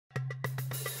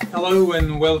Hello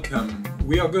and welcome.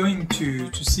 We are going to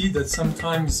see that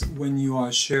sometimes when you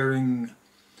are sharing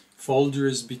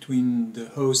folders between the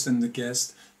host and the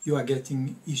guest, you are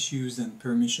getting issues and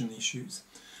permission issues.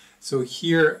 So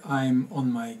here I'm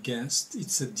on my guest.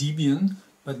 It's a Debian,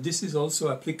 but this is also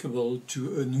applicable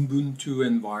to an Ubuntu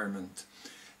environment.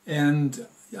 And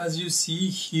as you see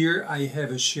here, I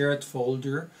have a shared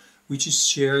folder which is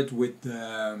shared with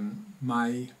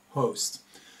my host.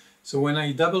 So when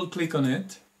I double click on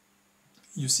it,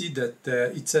 you see that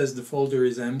it says the folder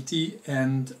is empty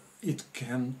and it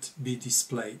can't be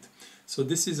displayed. So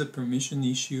this is a permission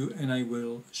issue, and I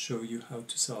will show you how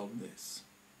to solve this.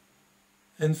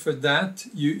 And for that,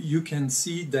 you can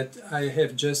see that I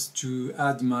have just to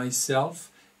add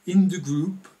myself in the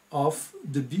group of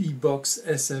the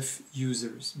vboxsf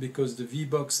users, because the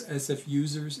vboxsf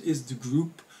users is the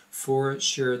group for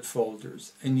shared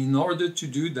folders. And in order to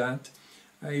do that,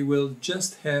 I will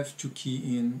just have to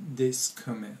key in this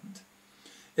command.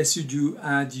 sudo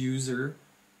add user,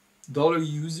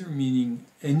 $user meaning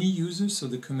any user, so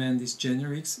the command is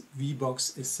generics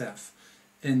vboxsf.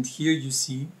 And here you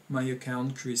see my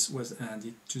account Chris was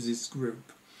added to this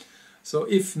group. So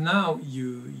if now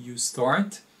you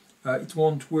start, it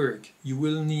won't work. You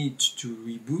will need to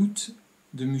reboot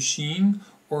the machine,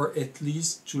 or at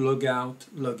least to log out,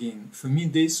 log in. For me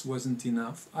this wasn't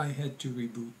enough. I had to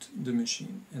reboot the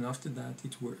machine, and after that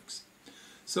it works.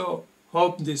 So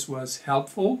hope this was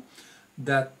helpful,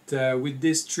 that with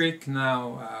this trick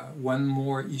now one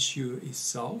more issue is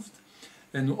solved,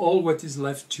 and all what is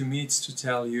left to me is to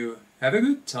tell you have a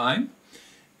good time.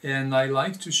 And I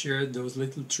like to share those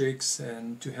little tricks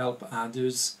and to help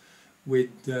others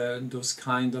with those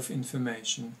kind of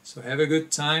information. So have a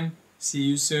good time. See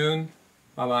you soon.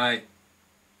 Bye bye.